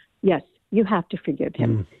him. Yes, you have to forgive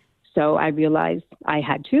him. So I realized I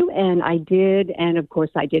had to, and I did. And of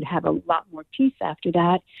course, I did have a lot more peace after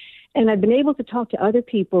that. And I've been able to talk to other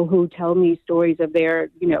people who tell me stories of their,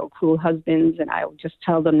 cruel husbands, and I'll just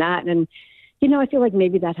tell them that. And I feel like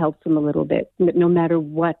maybe that helps them a little bit. No matter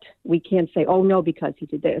what, we can't say, oh, no, because he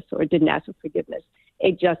did this or didn't ask for forgiveness.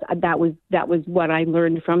 It just, that was what I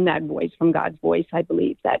learned from that voice, from God's voice, I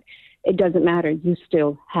believe, that it doesn't matter. You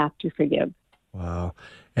still have to forgive. Wow.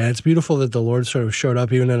 And it's beautiful that the Lord sort of showed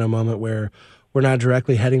up even in a moment where we're not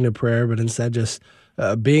directly heading to prayer, but instead just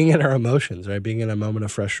being in our emotions, right? Being in a moment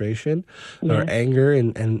of frustration or anger.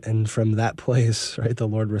 And from that place, right, the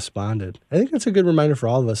Lord responded. I think that's a good reminder for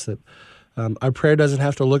all of us that our prayer doesn't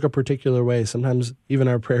have to look a particular way. Sometimes even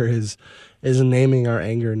our prayer is naming our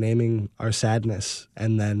anger, naming our sadness,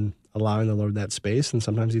 and then allowing the Lord that space. And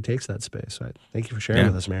sometimes he takes that space. So thank you for sharing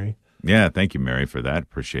with us, Mary. Yeah, thank you, Mary, for that.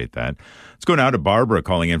 Appreciate that. Let's go now to Barbara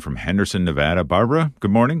calling in from Henderson, Nevada. Barbara, good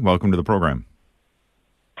morning. Welcome to the program.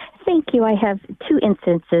 Thank you. I have two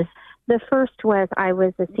instances. The first was I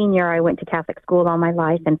was a senior. I went to Catholic school all my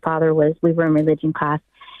life, and we were in religion class.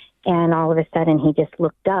 And all of a sudden, he just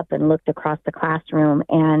looked up and looked across the classroom.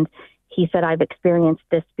 And he said, I've experienced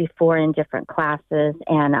this before in different classes.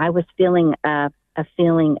 And I was feeling a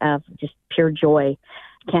feeling of just pure joy.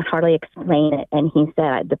 I can't hardly explain it. And he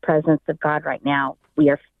said, the presence of God right now,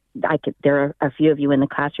 there are a few of you in the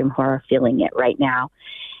classroom who are feeling it right now.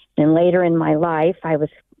 And later in my life, I was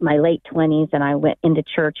my late 20s, and I went into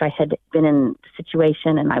church. I had been in a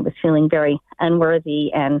situation, and I was feeling very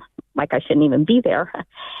unworthy and like I shouldn't even be there.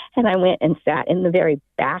 And I went and sat in the very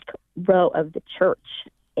back row of the church.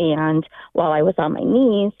 And while I was on my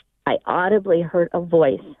knees, I audibly heard a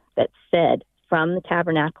voice that said from the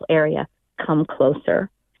tabernacle area, "Come closer."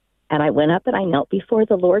 And I went up and I knelt before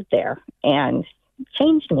the Lord there, and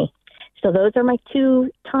changed me. So those are my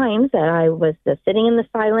two times that I was sitting in the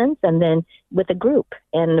silence and then with a group,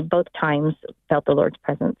 and both times felt the Lord's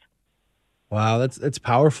presence. Wow, it's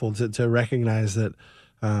powerful to recognize that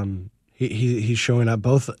he's showing up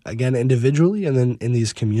both, again, individually and then in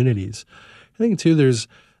these communities. I think, too, there's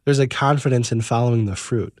a confidence in following the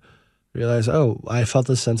fruit. Realize, oh, I felt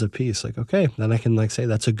this sense of peace. Like, okay, then I can say,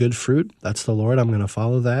 that's a good fruit. That's the Lord. I'm going to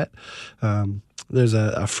follow that. There's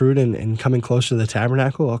a fruit in coming close to the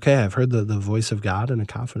tabernacle. Okay, I've heard the voice of God and a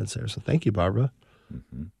confidence there. So thank you, Barbara.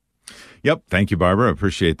 Mm-hmm. Yep. Thank you, Barbara.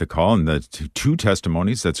 Appreciate the call and the two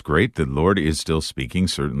testimonies. That's great. The Lord is still speaking.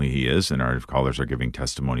 Certainly he is. And our callers are giving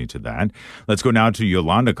testimony to that. Let's go now to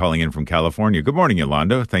Yolanda calling in from California. Good morning,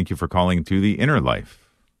 Yolanda. Thank you for calling to the Inner Life.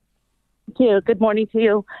 Thank you. Good morning to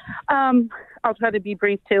you. I'll try to be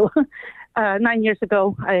brief too. 9 years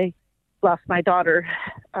ago, I lost my daughter,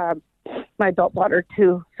 my adult daughter,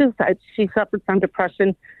 to suicide. She suffered from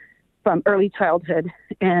depression from early childhood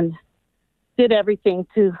and did everything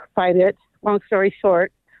to fight it. Long story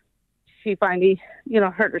short, she finally,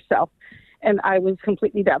 hurt herself. And I was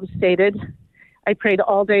completely devastated. I prayed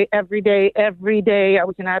all day, every day. I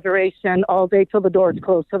was in adoration all day till the doors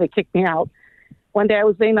closed, so they kicked me out. One day I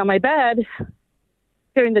was laying on my bed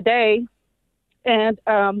during the day, and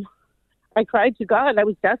I cried to God. I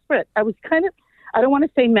was desperate. I was I don't want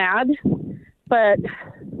to say mad, but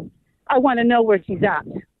I want to know where she's at.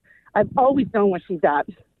 I've always known where she's at.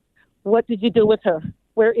 What did you do with her?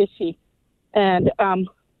 Where is she? And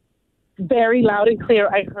very loud and clear,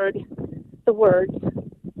 I heard the words,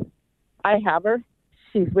 I have her.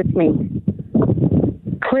 She's with me.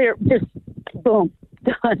 Clear, just boom,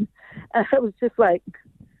 done. And I was just I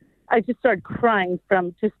just started crying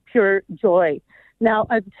from just pure joy. Now,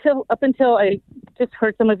 up until I just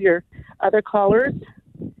heard some of your other callers,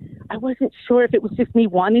 I wasn't sure if it was just me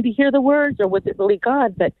wanting to hear the words or was it really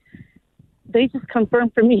God, but they just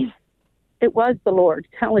confirmed for me it was the Lord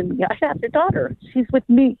telling me, I have your daughter. She's with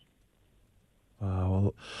me.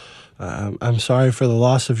 Well, I'm sorry for the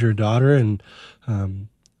loss of your daughter, and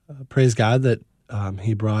praise God that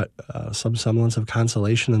he brought some semblance of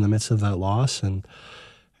consolation in the midst of that loss, and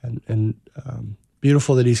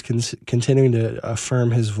beautiful that he's continuing to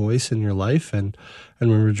affirm his voice in your life, and we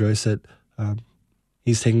rejoice that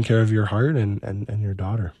he's taking care of your heart and your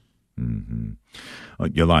daughter. Mm-hmm. Well,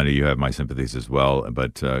 Yolanda, you have my sympathies as well,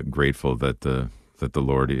 but grateful that the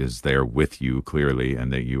Lord is there with you clearly,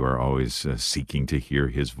 and that you are always seeking to hear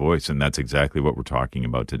his voice, and that's exactly what we're talking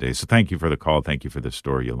about today. So thank you for the call. Thank you for the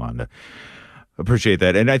story, Yolanda. Appreciate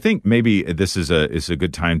that. And I think maybe this is a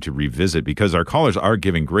good time to revisit, because our callers are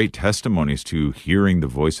giving great testimonies to hearing the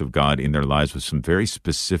voice of God in their lives with some very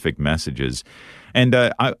specific messages. And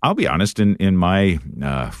I'll be honest, in my,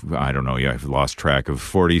 I don't know, I've lost track of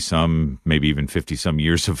 40-some, maybe even 50-some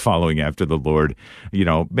years of following after the Lord,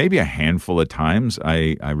 maybe a handful of times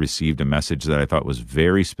I received a message that I thought was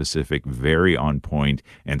very specific, very on point,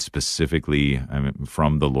 and specifically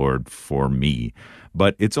from the Lord for me.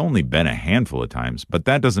 But it's only been a handful of times. But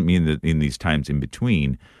that doesn't mean that in these times in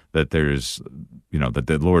between that there's, that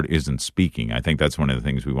the Lord isn't speaking. I think that's one of the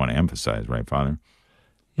things we want to emphasize, right, Father?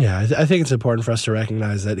 Yeah, I think it's important for us to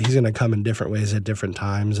recognize that he's going to come in different ways at different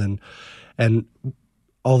times. And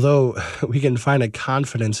although we can find a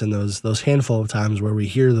confidence in those handful of times where we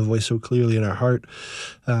hear the voice so clearly in our heart,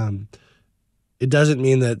 it doesn't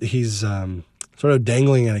mean that he's sort of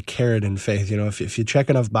dangling a carrot in faith. If you check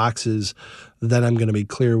enough boxes, then I'm going to be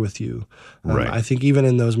clear with you. Right. I think even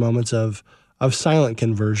in those moments of silent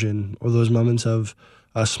conversion, or those moments of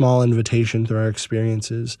a small invitation through our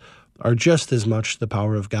experiences, are just as much the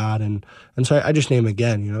power of God. And so I just name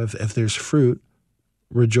again, if there's fruit,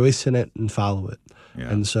 rejoice in it and follow it. Yeah.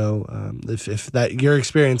 And so if that your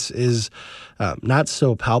experience is not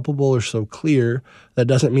so palpable or so clear, that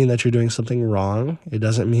doesn't mean that you're doing something wrong. It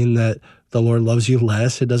doesn't mean that the Lord loves you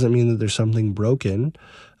less. It doesn't mean that there's something broken.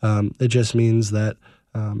 It just means that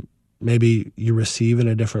maybe you receive in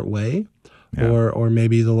a different way, or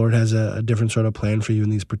maybe the Lord has a different sort of plan for you in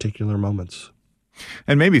these particular moments.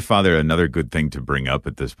 And maybe, Father, another good thing to bring up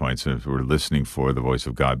at this point, so if we're listening for the voice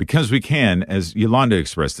of God, because we can, as Yolanda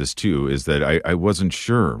expressed this too, is that I wasn't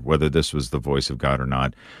sure whether this was the voice of God or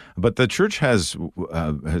not. But the church has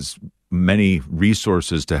many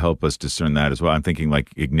resources to help us discern that as well. I'm thinking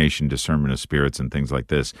like Ignatian discernment of spirits and things like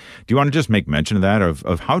this. Do you want to just make mention of that,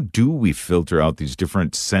 of how do we filter out these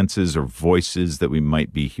different senses or voices that we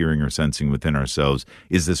might be hearing or sensing within ourselves?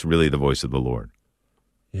 Is this really the voice of the Lord?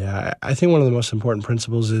 Yeah, I think one of the most important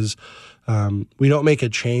principles is we don't make a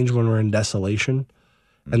change when we're in desolation.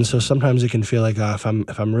 And so sometimes it can feel like if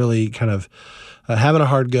I'm really kind of having a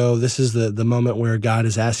hard go, this is the moment where God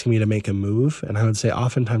is asking me to make a move. And I would say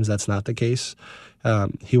oftentimes that's not the case.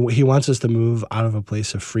 He wants us to move out of a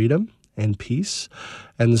place of freedom and peace.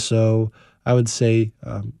 And so I would say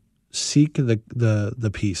seek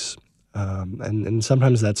the peace. And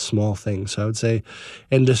sometimes that's small things. So I would say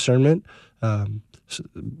in discernment,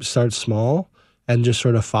 start small and just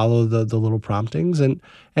sort of follow the little promptings. And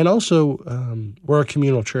also we're a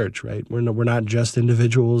communal church, right? We're not just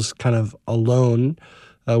individuals kind of alone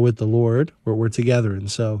with the Lord. We're together. And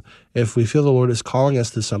so if we feel the Lord is calling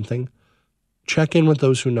us to something, check in with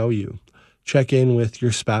those who know you. Check in with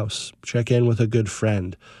your spouse. Check in with a good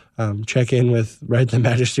friend. Check in with the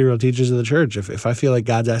magisterial teachers of the church. If I feel like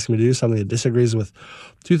God's asking me to do something that disagrees with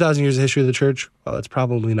 2,000 years of history of the church, well, it's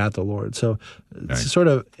probably not the Lord. So sort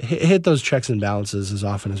of hit those checks and balances as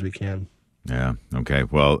often as we can. Yeah. Okay.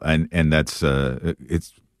 Well, and that's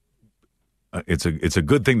it's a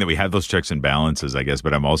good thing that we have those checks and balances, I guess.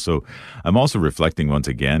 But I'm also reflecting once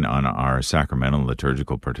again on our sacramental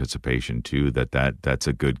liturgical participation too. That's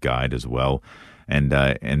a good guide as well. And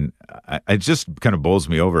it just kind of bowls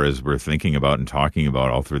me over as we're thinking about and talking about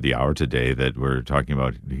all through the hour today that we're talking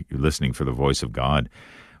about listening for the voice of God,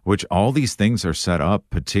 which all these things are set up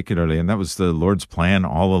particularly, and that was the Lord's plan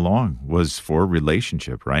all along, was for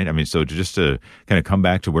relationship, right? I mean, so just to kind of come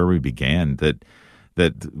back to where we began,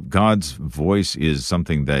 that God's voice is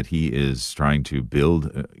something that he is trying to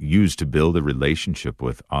use to build a relationship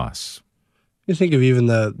with us. You think of even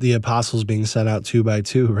the apostles being sent out 2 by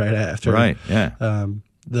 2 right after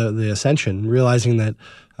the ascension, realizing that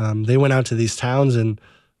they went out to these towns and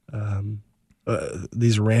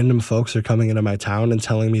these random folks are coming into my town and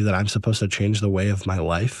telling me that I'm supposed to change the way of my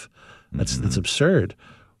life. That's absurd.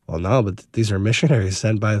 Well, no, but these are missionaries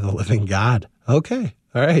sent by the living God. Okay.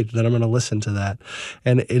 All right, then I'm going to listen to that.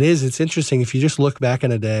 And it's interesting if you just look back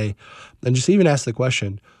in a day and just even ask the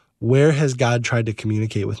question, where has God tried to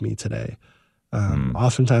communicate with me today?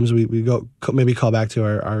 Oftentimes we go maybe call back to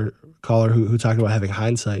our caller who talked about having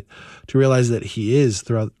hindsight to realize that he is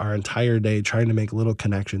throughout our entire day trying to make little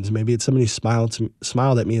connections. Maybe it's somebody smiled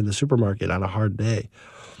at me in the supermarket on a hard day.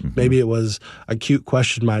 Maybe it was a cute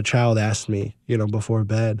question my child asked me, before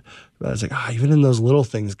bed. But I was like, even in those little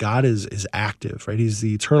things, God is active, right? He's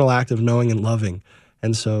the eternal act of knowing and loving.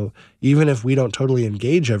 And so even if we don't totally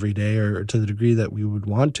engage every day or to the degree that we would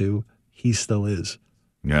want to, he still is.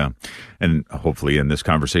 Yeah. And hopefully in this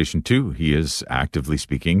conversation, too, he is actively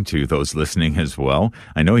speaking to those listening as well.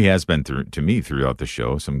 I know he has been to me throughout the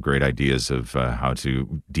show, some great ideas of how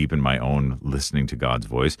to deepen my own listening to God's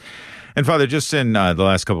voice. And Father, just in the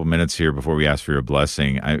last couple of minutes here before we ask for your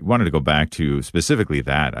blessing, I wanted to go back to specifically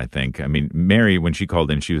that, I think. I mean, Mary, when she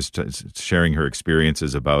called in, she was sharing her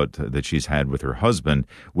experiences about that she's had with her husband,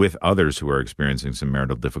 with others who are experiencing some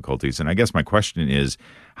marital difficulties. And I guess my question is,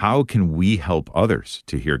 how can we help others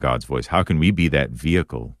to hear God's voice? How can we be that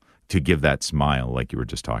vehicle to give that smile like you were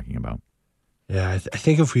just talking about? Yeah, I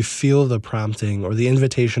think if we feel the prompting or the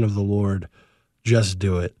invitation of the Lord, just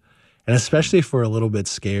do it. And especially if we're a little bit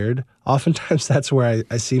scared, oftentimes that's where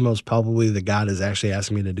I see most palpably that God is actually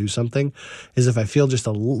asking me to do something, is if I feel just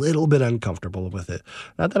a little bit uncomfortable with it.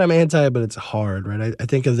 Not that I'm anti, but it's hard, right? I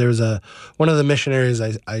think if there's one of the missionaries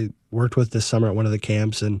I worked with this summer at one of the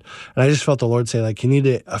camps, and I just felt the Lord say, like, you need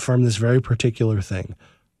to affirm this very particular thing.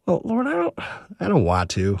 Well, Lord, I don't want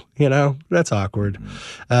to, that's awkward.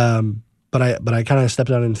 But I kind of stepped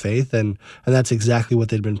out in faith, and that's exactly what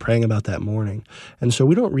they'd been praying about that morning. And so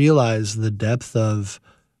we don't realize the depth of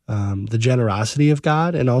the generosity of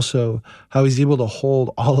God, and also how he's able to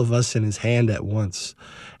hold all of us in his hand at once.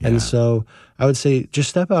 Yeah. And so I would say just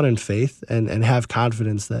step out in faith and have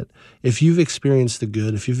confidence that if you've experienced the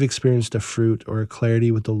good, if you've experienced a fruit or a clarity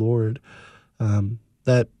with the Lord,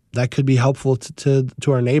 that could be helpful to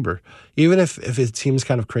our neighbor. Even if it seems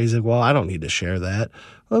kind of crazy, well, I don't need to share that.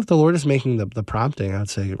 Well, if the Lord is making the prompting, I'd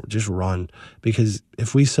say just run, because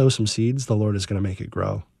if we sow some seeds, the Lord is going to make it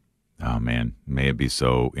grow. Oh, man, may it be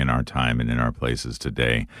so in our time and in our places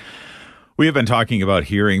today. We have been talking about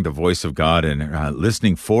hearing the voice of God and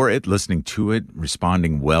listening for it, listening to it,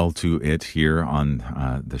 responding well to it here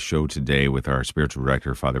on the show today with our spiritual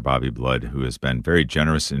director, Father Bobby Blood, who has been very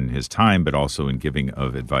generous in his time, but also in giving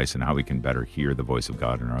of advice on how we can better hear the voice of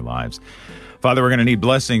God in our lives. Father, we're going to need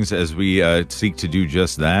blessings as we seek to do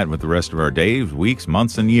just that with the rest of our days, weeks,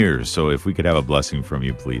 months, and years. So if we could have a blessing from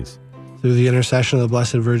you, please. Through the intercession of the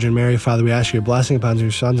Blessed Virgin Mary, Father, we ask your blessing upon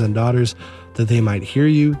your sons and daughters, that they might hear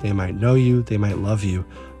you, they might know you, they might love you.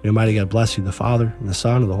 May Almighty God bless you, the Father, and the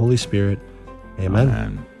Son, and the Holy Spirit. Amen.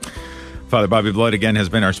 Amen. Father Bobby Blood, again, has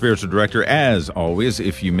been our spiritual director. As always,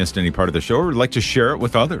 if you missed any part of the show or would like to share it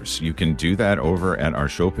with others, you can do that over at our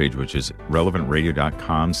show page, which is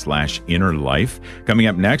relevantradio.com/innerlife. Coming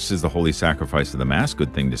up next is the Holy Sacrifice of the Mass.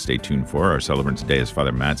 Good thing to stay tuned for. Our celebrant today is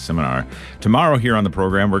Father Matt's seminar. Tomorrow here on the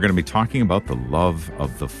program, we're going to be talking about the love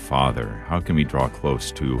of the Father. How can we draw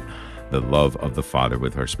close to the love of the Father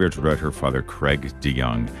with our spiritual director, Father Craig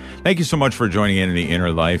DeYoung. Thank you so much for joining in the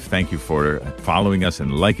Inner Life. Thank you for following us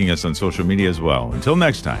and liking us on social media as well. Until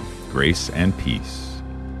next time, grace and peace.